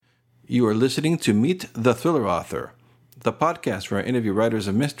You are listening to Meet the Thriller Author, the podcast where I interview writers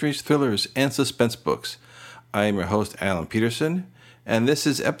of mysteries, thrillers, and suspense books. I am your host, Alan Peterson, and this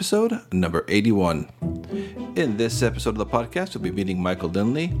is episode number 81. In this episode of the podcast, we'll be meeting Michael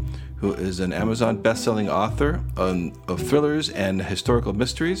Lindley, who is an Amazon best-selling author of thrillers and historical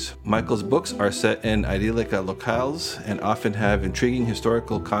mysteries. Michael's books are set in idyllic locales and often have intriguing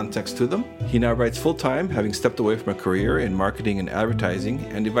historical context to them. He now writes full-time, having stepped away from a career in marketing and advertising,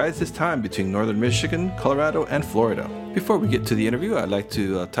 and divides his time between northern Michigan, Colorado, and Florida. Before we get to the interview, I'd like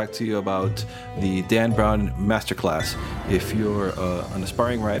to talk to you about the Dan Brown Masterclass. If you're an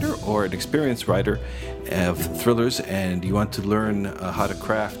aspiring writer or an experienced writer of thrillers and you want to learn how to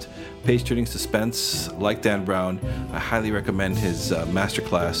craft page-turning suspense like Dan Brown, I highly recommend his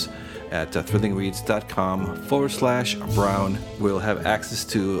masterclass at thrillingreads.com/Brown. We'll have access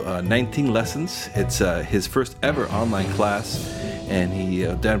to 19 lessons. It's his first ever online class,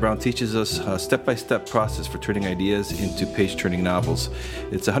 and Dan Brown teaches us a step-by-step process for turning ideas into page-turning novels.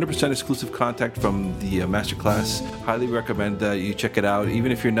 It's 100% exclusive content from the masterclass. Highly recommend you check it out.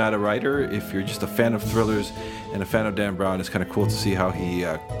 Even if you're not a writer, if you're just a fan of thrillers and a fan of Dan Brown, it's kind of cool to see how he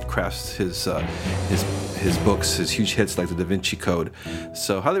crafts his books, his huge hits like the Da Vinci Code.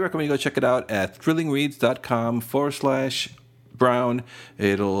 So highly recommend you go check it out at thrillingreads.com/Brown.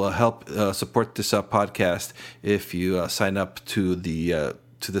 It'll help support this podcast if you sign up to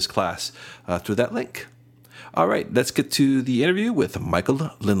this class through that link. All right, let's get to the interview with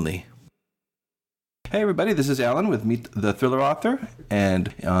Michael Lindley. Hey everybody, this is Alan with Meet the Thriller Author,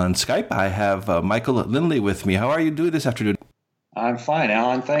 and on Skype I have Michael Lindley with me. How are you doing this afternoon? I'm fine,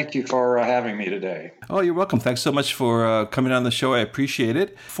 Alan. Thank you for having me today. Oh, you're welcome. Thanks so much for coming on the show. I appreciate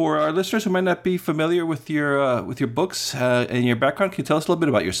it. For our listeners who might not be familiar with your books and your background, can you tell us a little bit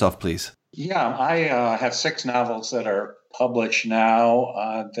about yourself, please? Yeah, I have 6 novels that are published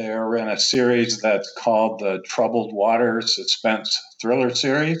now. They're in a series that's called the Troubled Waters Suspense Thriller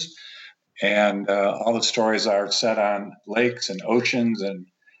Series. And all the stories are set on lakes and oceans and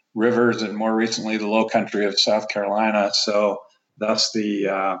rivers, and more recently, the low country of South Carolina. So that's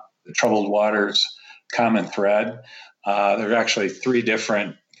the Troubled Waters common thread. There are actually 3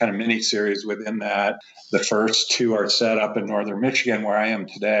 different kind of mini-series within that. The first 2 are set up in northern Michigan, where I am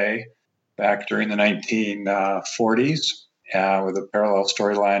today, back during the 1940s, with a parallel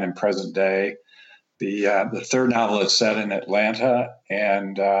storyline in present day. The third novel is set in Atlanta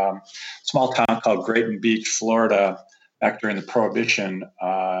and a small town called Grayton Beach, Florida, back during the Prohibition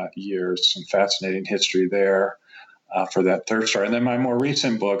years. Some fascinating history there for that third story. And then my more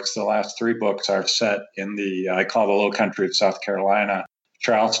recent books, the last 3 books, are set in I call the low country of South Carolina,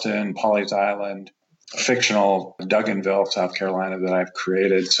 Charleston, Pawleys Island, a fictional Dugganville, South Carolina that I've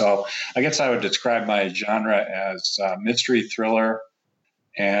created. So I guess I would describe my genre as mystery thriller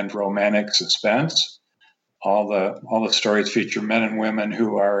and romantic suspense. All the stories feature men and women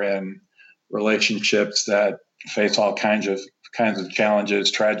who are in relationships that face all kinds of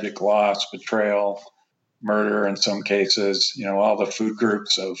challenges: tragic loss, betrayal, murder in some cases. All the food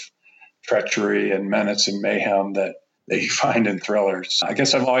groups of treachery and menace and mayhem that you find in thrillers. I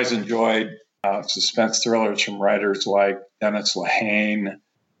guess I've always enjoyed suspense thrillers from writers like Dennis Lehane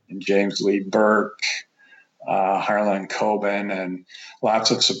and James Lee Burke, Harlan Coben, and lots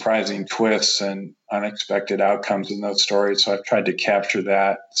of surprising twists and unexpected outcomes in those stories. So I've tried to capture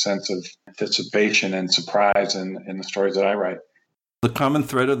that sense of anticipation and surprise in the stories that I write. The common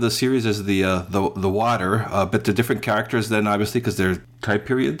thread of the series is the water, but the different characters then, obviously, because they're time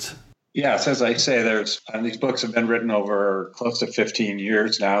periods. Yes, as I say, these books have been written over close to 15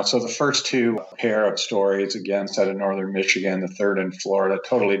 years now. So the first 2 pair of stories, again, set in northern Michigan, the third in Florida,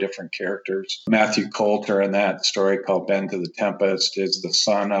 totally different characters. Matthew Coulter, in that story called Bend to the Tempest, is the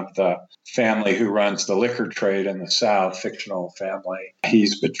son of the family who runs the liquor trade in the South, fictional family.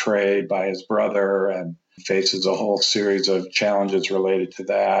 He's betrayed by his brother and faces a whole series of challenges related to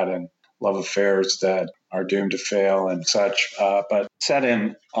that, and love affairs that are doomed to fail and such. But set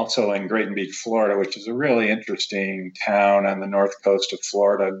also in Grayton Beach, Florida, which is a really interesting town on the north coast of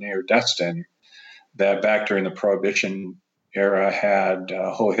Florida near Destin, that back during the Prohibition era had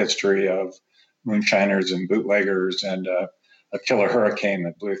a whole history of moonshiners and bootleggers and a killer hurricane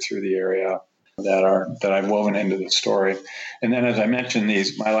that blew through the area that I've woven into the story. And then, as I mentioned,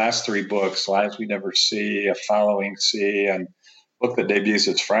 my last 3 books, Lives We Never See, A Following Sea, and book that debuts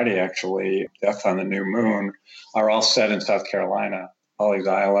this Friday, actually, Death on the New Moon, are all set in South Carolina, Pawleys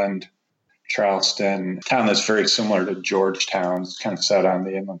Island, Charleston, a town that's very similar to Georgetown. It's kind of set on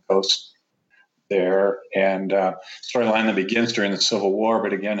the inland coast there. And storyline that begins during the Civil War,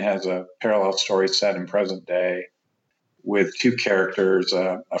 but again has a parallel story set in present day with two characters,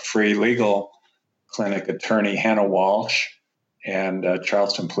 a free legal clinic attorney, Hannah Walsh, and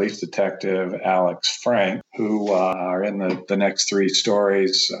Charleston Police Detective Alex Frank, who are in the next three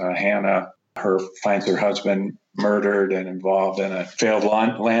stories. Hannah finds her husband murdered and involved in a failed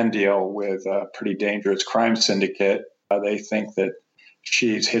land deal with a pretty dangerous crime syndicate. They think that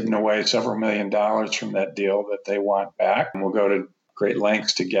she's hidden away several $1 million from that deal that they want back, and will go to great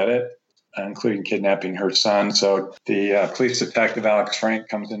lengths to get it, including kidnapping her son. So the police detective Alex Frank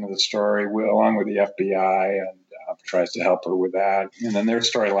comes into the story along with the FBI and tries to help her with that. And then their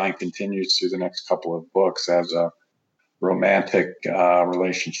storyline continues through the next couple of books as a romantic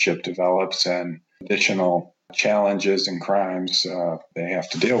relationship develops and additional challenges and crimes they have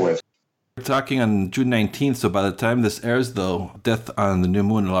to deal with. We're talking on June 19th, so by the time this airs, though, Death on the New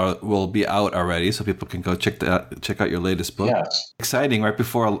Moon will be out already, so people can go check out your latest book. Yes. Exciting, right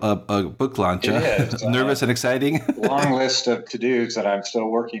before a book launch. It is. Nervous and exciting. Long list of to-dos that I'm still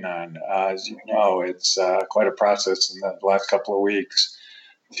working on. As you know, it's quite a process in the last couple of weeks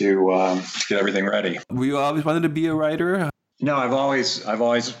to get everything ready. Were you always wanted to be a writer? No, I've always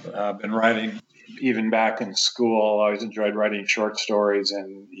been writing. Even back in school, I always enjoyed writing short stories,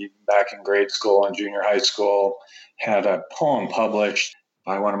 and even back in grade school and junior high school, had a poem published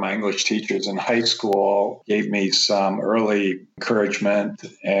by one of my English teachers in high school, gave me some early encouragement,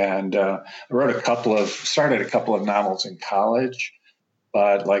 and I started a couple of novels in college,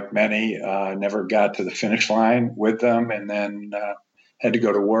 but like many, never got to the finish line with them, and then had to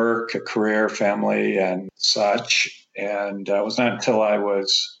go to work, a career, family, and such. And it was not until I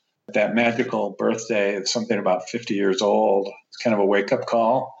was that magical birthday, it's something about 50 years old. It's kind of a wake-up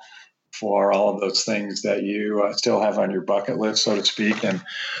call for all of those things that you still have on your bucket list, so to speak. And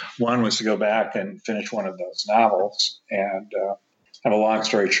one was to go back and finish one of those novels. And have a long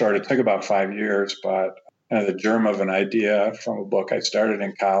story short, it took about 5 years, but the germ of an idea from a book I started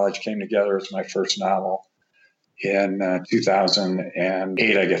in college came together as my first novel. In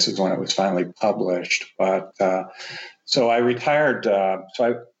 2008, I guess, is when it was finally published. But so I retired.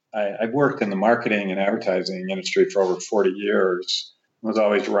 I've worked in the marketing and advertising industry for over 40 years. I was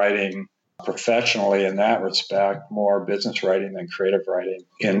always writing professionally in that respect, more business writing than creative writing.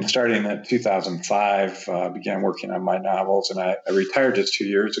 And starting in 2005, began working on my novels, and I retired just 2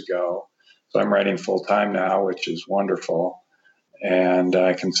 years ago. So I'm writing full time now, which is wonderful. And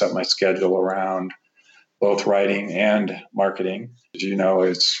I can set my schedule around both writing and marketing, as you know,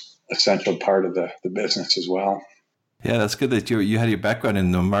 is an essential part of the business as well. Yeah, that's good that you had your background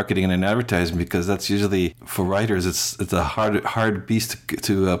in the marketing and in advertising, because that's usually for writers it's a hard beast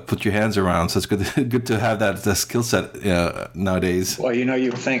to put your hands around. So it's good to have that skill set nowadays. Well,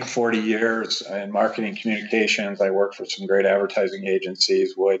 you think 40 years in marketing communications, I worked for some great advertising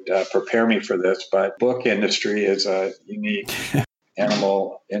agencies, would prepare me for this, but book industry is a unique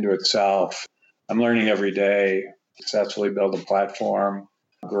animal into itself. I'm learning every day, successfully build a platform,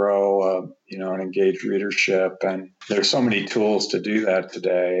 grow, and engage readership. And there's so many tools to do that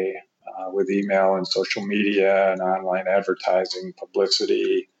today with email and social media and online advertising,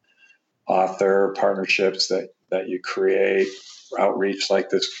 publicity, author partnerships that you create, outreach like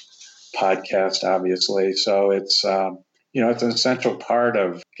this podcast, obviously. So it's, it's an essential part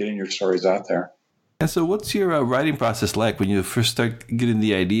of getting your stories out there. And so what's your writing process like when you first start getting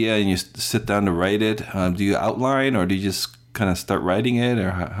the idea and you sit down to write it? Do you outline, or do you just kind of start writing it, or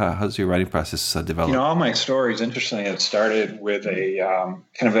how's your writing process develop? All my stories, interestingly, it started with a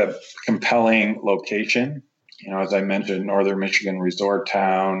kind of a compelling location. As I mentioned, northern Michigan resort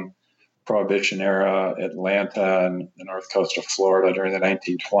town, Prohibition era Atlanta, and the north coast of Florida during the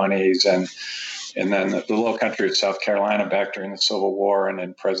 1920s, and then the low country of South Carolina back during the Civil War and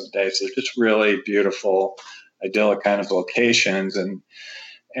in present day. So just really beautiful, idyllic kind of locations, and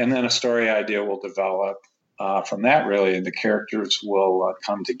then a story idea will develop. From that, really, the characters will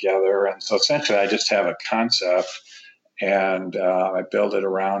come together. And so essentially, I just have a concept, and I build it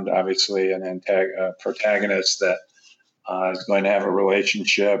around, obviously, a protagonist that is going to have a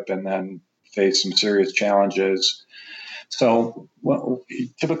relationship and then face some serious challenges. So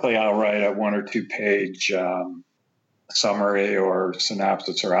typically, I'll write a 1 or 2 page summary or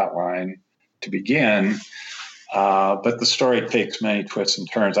synopsis or outline to begin. But the story takes many twists and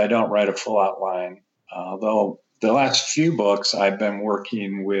turns. I don't write a full outline. Although the last few books, I've been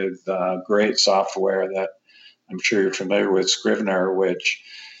working with great software that I'm sure you're familiar with, Scrivener, which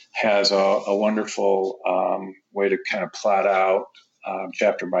has a wonderful way to kind of plot out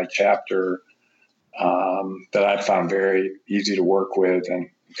chapter by chapter that I found very easy to work with, and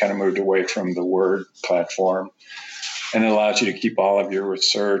kind of moved away from the Word platform. And it allows you to keep all of your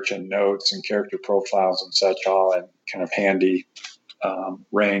research and notes and character profiles and such all in kind of handy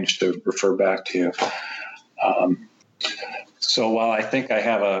range to refer back to. So while I think I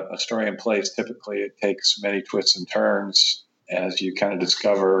have a story in place, typically it takes many twists and turns as you kind of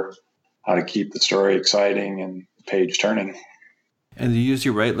discover how to keep the story exciting and page turning. And do you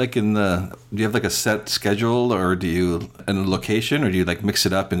usually write do you have like a set schedule, or do you in a location, or do you like mix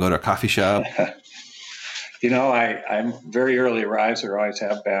it up and go to a coffee shop? I'm very early riser, always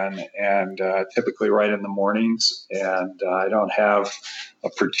have been, and typically write in the mornings. And I don't have a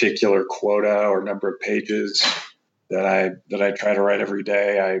particular quota or number of pages that I try to write every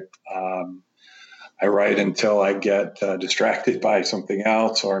day. I write until I get distracted by something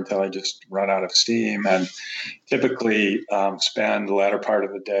else, or until I just run out of steam, and typically spend the latter part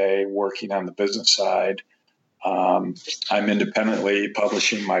of the day working on the business side. I'm independently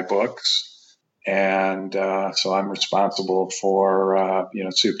publishing my books. And so I'm responsible for,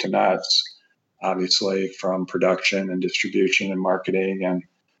 soup to nuts, obviously, from production and distribution and marketing, and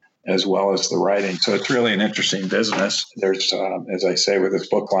as well as the writing. So it's really an interesting business. There's, as I say, with this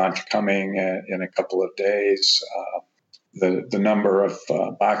book launch coming in a couple of days, the number of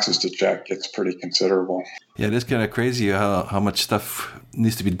boxes to check gets pretty considerable. Yeah, it is kind of crazy how much stuff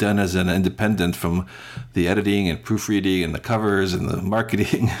needs to be done as an independent, from the editing and proofreading and the covers and the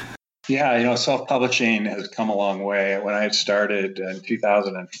marketing. Yeah, self-publishing has come a long way. When I started in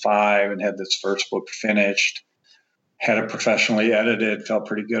 2005 and had this first book finished, had it professionally edited, felt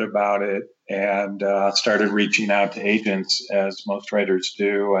pretty good about it, and started reaching out to agents, as most writers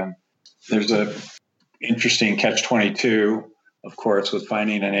do. And there's a interesting catch-22, of course, with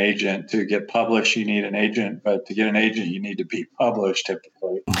finding an agent. To get published, you need an agent, but to get an agent, you need to be published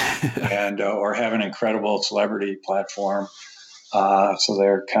typically, and or have an incredible celebrity platform. So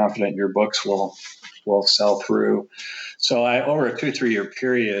they're confident your books will sell through. So over a 2-3 year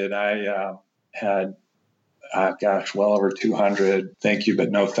period, I had, well over 200 thank you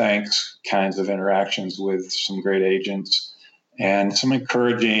but no thanks kinds of interactions with some great agents, and some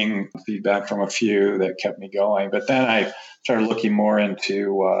encouraging feedback from a few that kept me going. But then I started looking more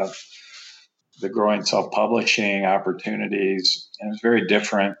into the growing self-publishing opportunities, and it was very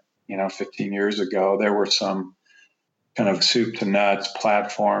different. 15 years ago, there were some kind of soup to nuts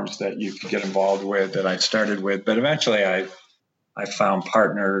platforms that you could get involved with that I started with. But eventually I found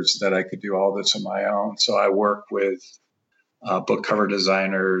partners that I could do all this on my own. So I work with book cover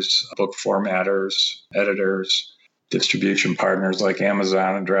designers, book formatters, editors, distribution partners like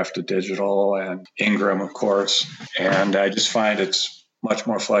Amazon and Drafted Digital and Ingram, of course. And I just find it's much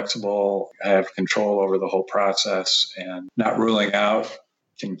more flexible. I have control over the whole process, and not ruling out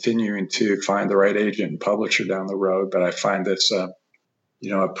continuing to find the right agent and publisher down the road. But I find this, a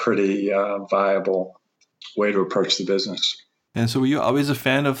pretty viable way to approach the business. And so were you always a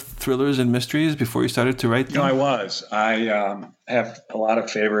fan of thrillers and mysteries before you started to write them? I was. I have a lot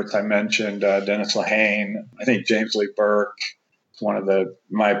of favorites. I mentioned Dennis Lehane. I think James Lee Burke is in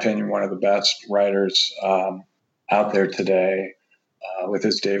my opinion, one of the best writers out there today, with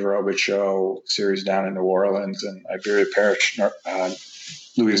his Dave Robichaux series down in New Orleans and Iberia Parish,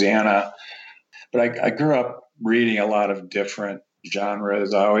 Louisiana. But I grew up reading a lot of different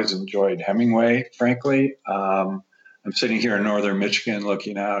genres. I always enjoyed Hemingway, frankly. I'm sitting here in northern Michigan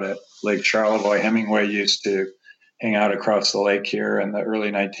looking out at Lake Charlevoix. Hemingway used to hang out across the lake here in the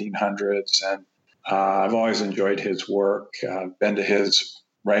early 1900s. And I've always enjoyed his work. I've been to his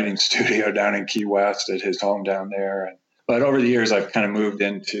writing studio down in Key West at his home down there. But over the years, I've kind of moved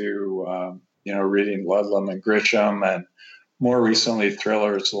into, reading Ludlum and Grisham, and more recently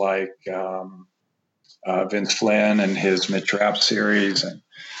thrillers like Vince Flynn and his Mid-Trap series, and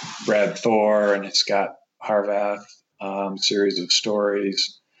Brad Thor and his Scott Harvath series of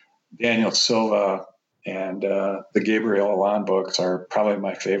stories. Daniel Silva and the Gabriel Allon books are probably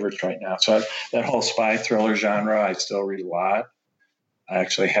my favorites right now. So that whole spy thriller genre, I still read a lot. I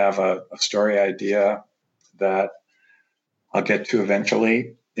actually have a story idea that I'll get to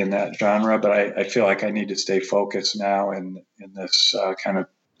eventually in that genre, but I feel like I need to stay focused now in this kind of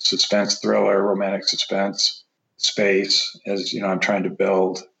suspense thriller, romantic suspense space, as I'm trying to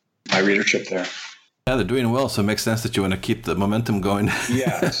build my readership there. Yeah, they're doing well, so it makes sense that you want to keep the momentum going.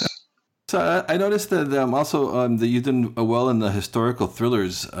 Yes. So I noticed that also that you did well in the historical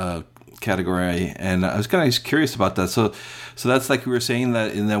thrillers category, and I was kind of curious about that. So that's like we were saying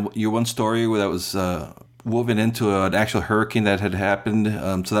that in your one story where that was woven into an actual hurricane that had happened.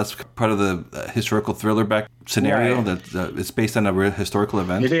 So that's part of the historical thriller back scenario, right, that it's based on a real historical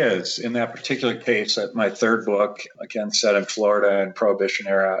event. It is. In that particular case, my third book, again set in Florida and Prohibition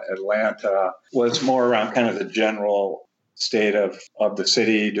era Atlanta, was more around kind of the general state of the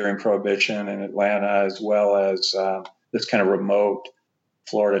city during Prohibition in Atlanta, as well as this kind of remote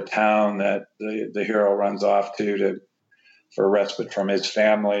Florida town that the hero runs off to for respite from his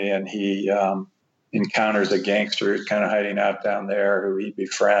family. And he encounters a gangster who's kind of hiding out down there, who he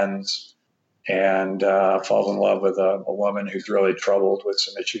befriends, and falls in love with a woman who's really troubled with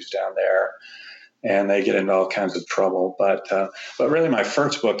some issues down there. And they get into all kinds of trouble. But really, my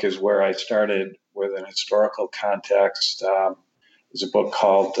first book is where I started with an historical context. There's a book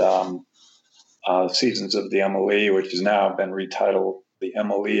called Seasons of the Emily, which has now been retitled The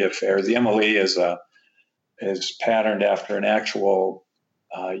Emily Affair. The Emily is patterned after an actual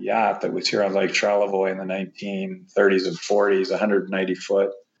yacht that was here on Lake Charlevoix in the 1930s and 40s, a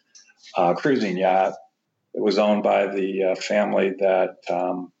 190-foot cruising yacht. It was owned by the family that,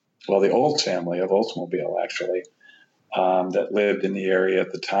 the Olds family of Oldsmobile, actually, that lived in the area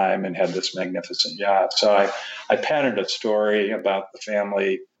at the time and had this magnificent yacht. So I patterned a story about the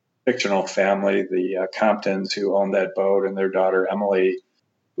family, fictional family, the Comptons, who owned that boat, and their daughter, Emily,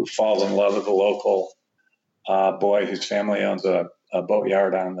 who falls in love with a local boy whose family owns a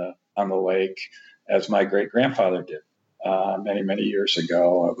boatyard on the lake, as my great-grandfather did many, many years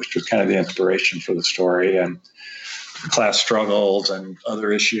ago, which was kind of the inspiration for the story. And class struggles and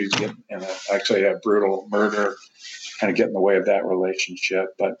other issues, and actually a brutal murder kind of get in the way of that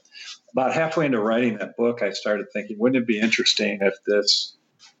relationship. But about halfway into writing that book, I started thinking, wouldn't it be interesting if this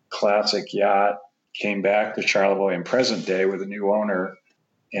classic yacht came back to Charlevoix in present day with a new owner,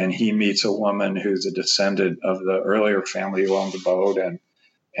 and he meets a woman who's a descendant of the earlier family who owned the boat,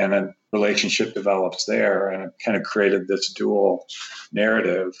 and a relationship develops there, and it kind of created this dual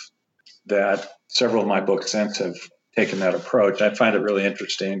narrative that several of my books since have taken that approach. I find it really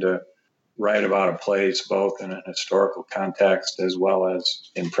interesting to write about a place both in an historical context as well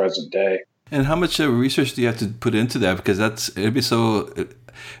as in present day. And how much research do you have to put into that? Because it'd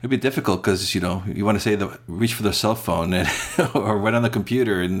be difficult, because you want to say reach for the cell phone or right on the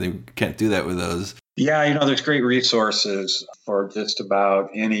computer, and they can't do that with those. Yeah, there's great resources for just about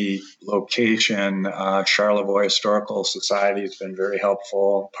any location. Charlevoix Historical Society has been very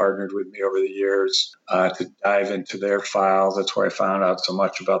helpful, partnered with me over the years to dive into their files. That's where I found out so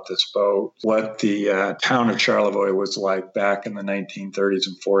much about this boat, what the town of Charlevoix was like back in the 1930s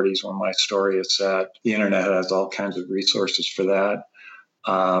and 40s when my story is set. The internet has all kinds of resources for that.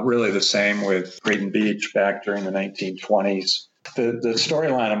 Really the same with Graton Beach back during the 1920s. The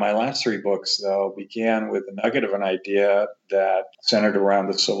storyline of my last three books, though, began with the nugget of an idea that centered around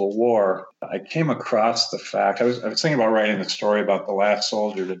the Civil War. I came across the fact, I was thinking about writing a story about the last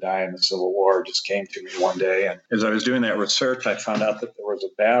soldier to die in the Civil War. It just came to me one day. And as I was doing that research, I found out that there was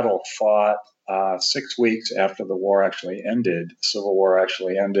a battle fought 6 weeks after the war actually ended. The Civil War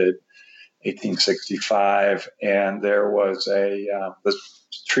actually ended 1865, and there was the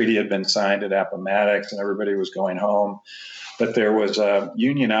treaty had been signed at Appomattox, and everybody was going home. But there was a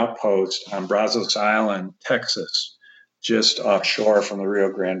Union outpost on Brazos Island, Texas, just offshore from the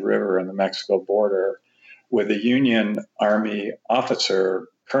Rio Grande River and the Mexico border, with a Union Army officer,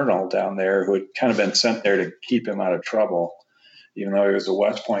 colonel down there, who had kind of been sent there to keep him out of trouble, even though he was a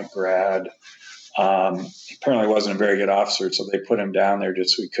West Point grad. He apparently wasn't a very good officer, so they put him down there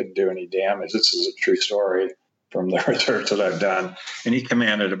just so he couldn't do any damage. This is a true story from the research that I've done. And he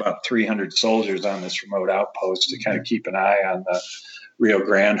commanded about 300 soldiers on this remote outpost to kind of keep an eye on the Rio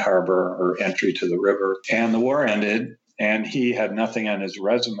Grande harbor or entry to the river. And the war ended, and he had nothing on his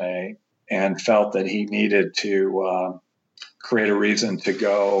resume and felt that he needed to create a reason to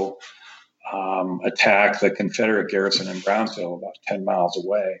go attack the Confederate garrison in Brownsville, about 10 miles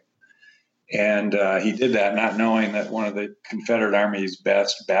away. And he did that not knowing that one of the Confederate Army's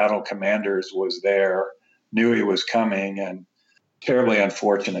best battle commanders was there, knew he was coming, and terribly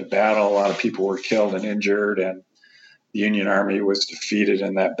unfortunate battle. A lot of people were killed and injured, and the Union Army was defeated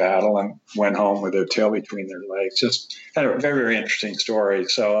in that battle and went home with their tail between their legs. Just kind of a very, very interesting story.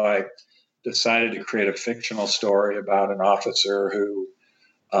 So I decided to create a fictional story about an officer who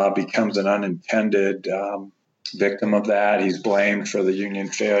becomes an unintended victim of that. He's blamed for the Union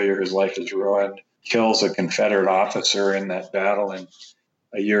failure. His life is ruined. Kills a Confederate officer in that battle, and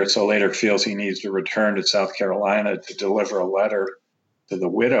a year or so later feels he needs to return to South Carolina to deliver a letter to the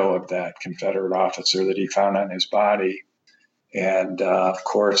widow of that Confederate officer that he found on his body. And of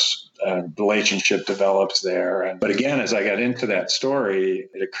course, a relationship develops there. But again, as I got into that story,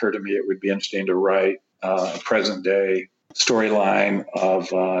 it occurred to me it would be interesting to write a present day storyline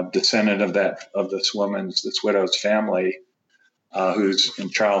of a descendant of this widow's family, who's in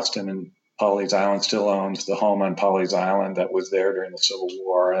Charleston, and Pawleys Island still owns the home on Pawleys Island that was there during the Civil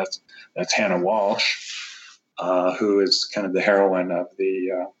War. That's Hannah Walsh. who is kind of the heroine of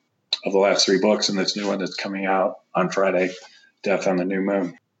the last three books in this new one that's coming out on Friday, Death on the New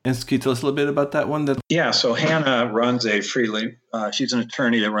Moon. And can you tell us a little bit about that one? Yeah, so Hannah runs she's an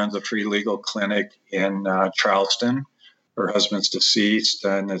attorney that runs a free legal clinic in Charleston. Her husband's deceased,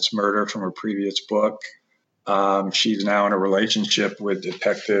 and it's murder from her previous book. She's now in a relationship with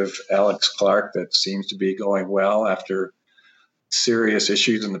Detective Alex Clark that seems to be going well after serious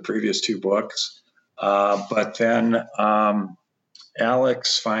issues in the previous two books. But then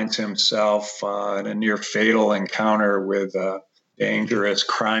Alex finds himself in a near fatal encounter with a dangerous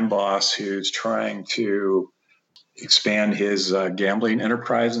crime boss who's trying to expand his gambling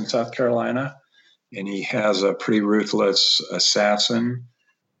enterprise in South Carolina. And he has a pretty ruthless assassin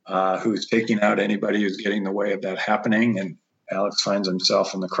who's taking out anybody who's getting in the way of that happening. And Alex finds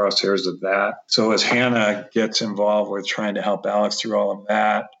himself in the crosshairs of that. So as Hannah gets involved with trying to help Alex through all of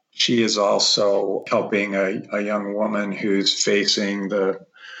that, she is also helping a young woman who's facing the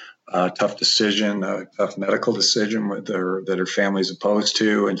tough decision, a tough medical decision that her family's opposed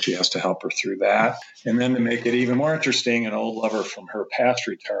to, and she has to help her through that. And then to make it even more interesting, an old lover from her past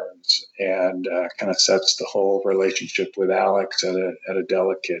returns and kind of sets the whole relationship with Alex at a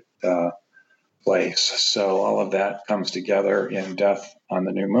delicate place. So all of that comes together in Death on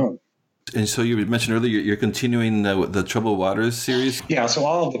the New Moon. And so you mentioned earlier you're continuing the Troubled Waters series? Yeah, so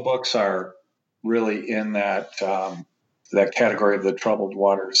all of the books are really in that category of the Troubled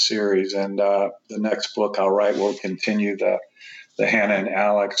Waters series. And the next book I'll write will continue the Hannah and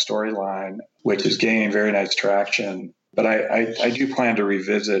Alex storyline, which is gaining very nice traction. But I do plan to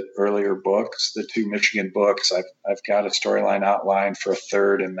revisit earlier books, the two Michigan books. I've got a storyline outlined for a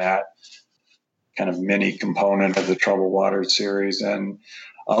third in that kind of mini component of the Troubled Waters series. And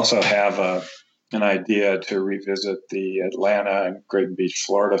also have an idea to revisit the Atlanta and Graton Beach,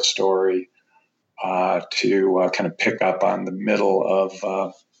 Florida story to kind of pick up on the middle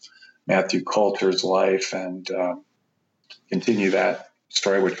of Matthew Coulter's life and continue that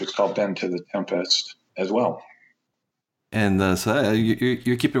story, which was called Bend to the Tempest as well. And so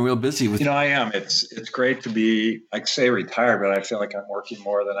you're keeping real busy with. I am. It's great to be, I say retired, but I feel like I'm working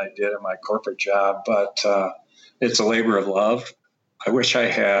more than I did in my corporate job. But it's a labor of love. I wish I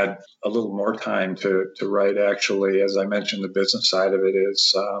had a little more time to write. Actually, as I mentioned, the business side of it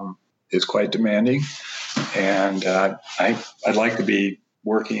is quite demanding, and I'd like to be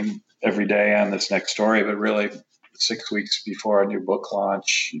working every day on this next story. But really, 6 weeks before a new book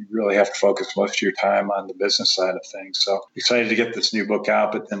launch, you really have to focus most of your time on the business side of things. So excited to get this new book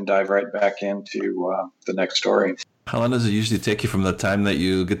out, but then dive right back into the next story. How long does it usually take you from the time that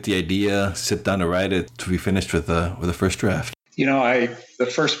you get the idea, sit down to write it, to be finished with the first draft? The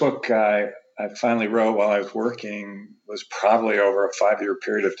first book I finally wrote while I was working was probably over a 5-year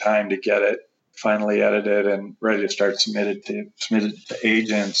period of time to get it finally edited and ready to start submitted to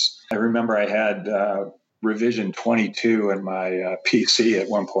agents. I remember I had revision 22 in my PC at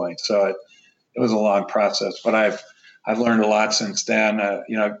one point, so it was a long process. But I've learned a lot since then.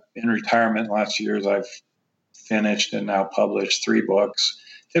 In retirement last years, I've finished and now published 3 books.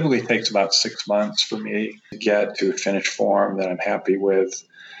 Typically takes about 6 months for me to get to a finished form that I'm happy with.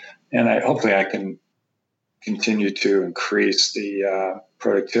 And hopefully I can continue to increase the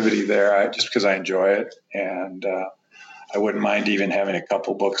productivity there just because I enjoy it. And I wouldn't mind even having a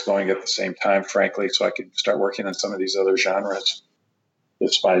couple books going at the same time, frankly, so I could start working on some of these other genres, the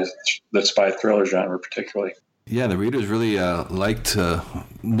spy thriller genre particularly. Yeah, the readers really liked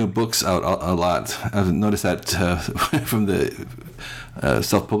new books out a lot. I've noticed that from the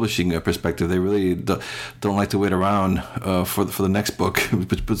self-publishing perspective. They really don't like to wait around for the next book,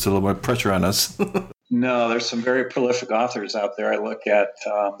 which puts a little more pressure on us. No, there's some very prolific authors out there. I look at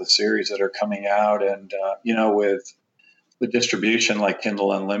the series that are coming out, and with the distribution like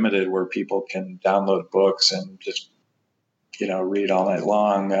Kindle Unlimited, where people can download books and just read all night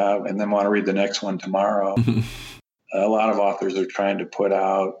long, and then want to read the next one tomorrow. A lot of authors are trying to put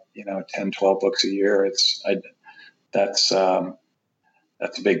out 10, 12 books a year. That's a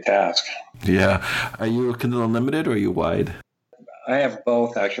big task. Yeah. Are you Kindle Unlimited or are you wide? I have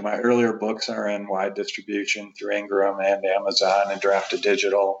both, actually. My earlier books are in wide distribution through Ingram and Amazon and Drafted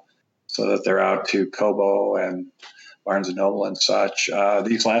Digital, so that they're out to Kobo and Barnes & Noble and such.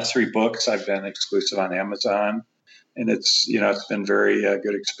 These last 3 books I've been exclusive on Amazon, and it's been very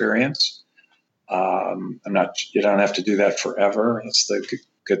good experience. You don't have to do that forever. It's the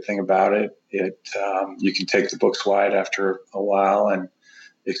good thing about it. You can take the books wide after a while and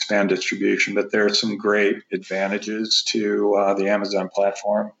expand distribution, but there are some great advantages to the Amazon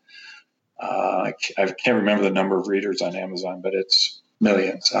platform. I can't remember the number of readers on Amazon, but it's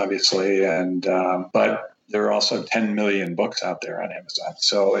millions, obviously. And but there are also 10 million books out there on Amazon.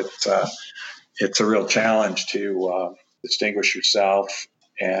 So it's a real challenge to distinguish yourself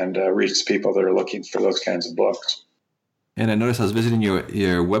and reach people that are looking for those kinds of books. And I noticed I was visiting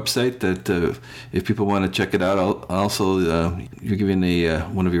your website that if people want to check it out, also you're giving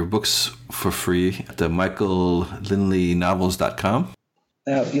one of your books for free at the michaellinleynovels.com.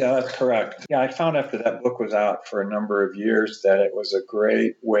 Yeah, that's correct. Yeah, I found after that book was out for a number of years that it was a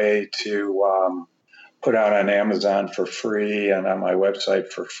great way to put out on Amazon for free and on my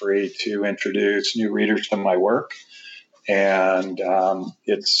website for free to introduce new readers to my work. And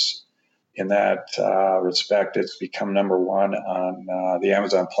it's in that respect, it's become number one on the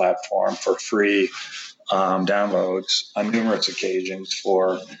Amazon platform for free downloads on numerous occasions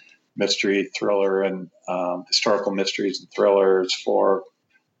for mystery, thriller, and historical mysteries and thrillers.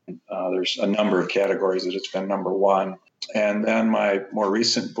 There's a number of categories that it's been number one. And then my more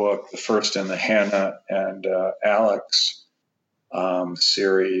recent book, the first in the Hannah and Alex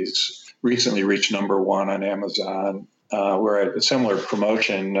series, recently reached number one on Amazon. Where a similar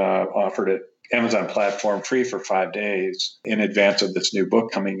promotion offered at Amazon platform free for 5 days in advance of this new book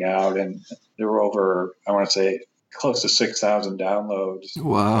coming out. And there were over, I want to say, close to 6,000 downloads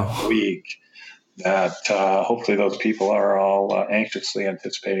a week. That hopefully those people are all anxiously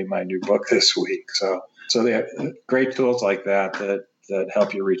anticipating my new book this week. So they have great tools like that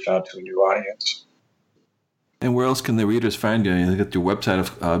help you reach out to a new audience. And where else can the readers find you? You got your website,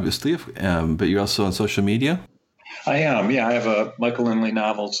 obviously, but you're also on social media? I am. Yeah, I have a Michael Lindley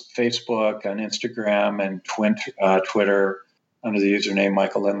Novels Facebook and Instagram and Twitter under the username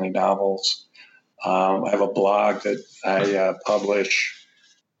Michael Lindley Novels. I have a blog that I publish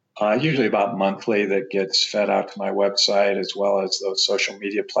usually about monthly that gets fed out to my website, as well as those social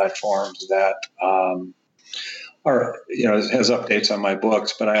media platforms that has updates on my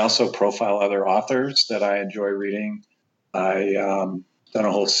books. But I also profile other authors that I enjoy reading. I done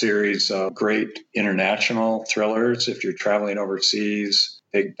a whole series of great international thrillers. If you're traveling overseas,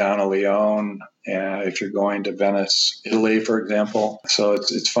 take Donna Leon. If you're going to Venice, Italy, for example. So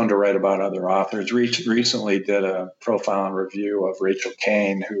it's fun to write about other authors. Recently did a profile and review of Rachel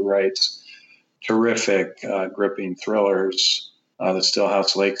Kane, who writes terrific, gripping thrillers, the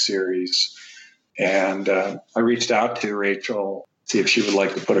Stillhouse Lake series. And I reached out to Rachel to see if she would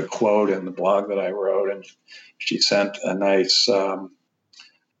like to put a quote in the blog that I wrote, and she sent a nice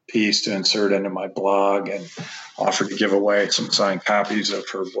piece to insert into my blog and offered to give away some signed copies of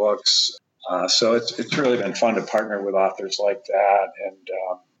her books. So it's really been fun to partner with authors like that and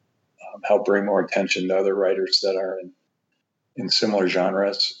help bring more attention to other writers that are in similar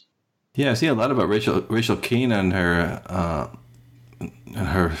genres. Yeah, I see a lot about Rachel Kane on her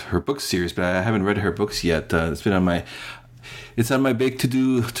book series, but I haven't read her books yet. It's on my big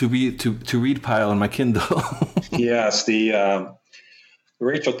to read pile on my Kindle. Yes, the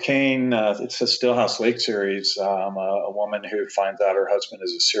Rachel Kane, it's a Stillhouse Lake series, a woman who finds out her husband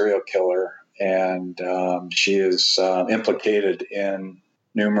is a serial killer, and she is implicated in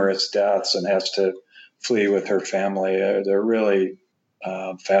numerous deaths and has to flee with her family. They're really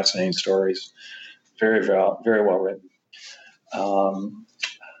fascinating stories, very well written.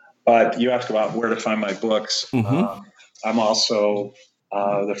 But you asked about where to find my books. Mm-hmm. I'm also,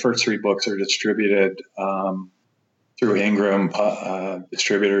 the first three books are distributed through Ingram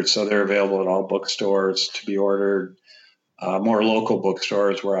distributors, so they're available at all bookstores to be ordered. More local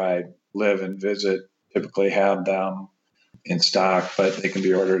bookstores where I live and visit typically have them in stock, but they can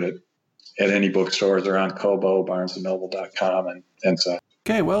be ordered at any bookstores or on Kobo, BarnesandNoble.com, and so.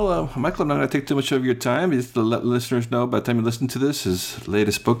 Okay, well, Michael, I'm not going to take too much of your time. Just to let listeners know, by the time you listen to this, his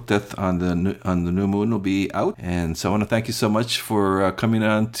latest book, Death on the New Moon, will be out. And so I want to thank you so much for coming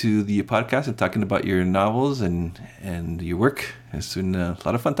on to the podcast and talking about your novels and your work. It's been a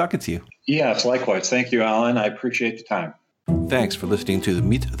lot of fun talking to you. Yes, likewise. Thank you, Alan. I appreciate the time. Thanks for listening to the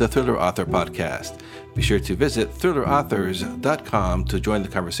Meet the Thriller Author podcast. Be sure to visit thrillerauthors.com to join the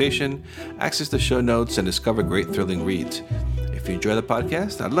conversation, access the show notes, and discover great thrilling reads. If you enjoy the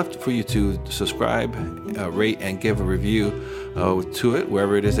podcast, I'd love for you to subscribe, rate, and give a review to it,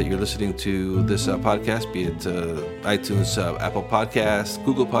 wherever it is that you're listening to this podcast, be it iTunes, Apple Podcasts,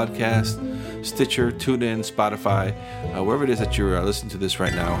 Google Podcasts, Stitcher, TuneIn, Spotify, wherever it is that you're listening to this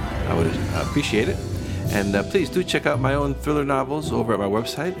right now. I would appreciate it. And please do check out my own thriller novels over at my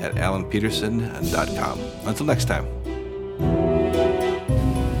website at alanpeterson.com. Until next time.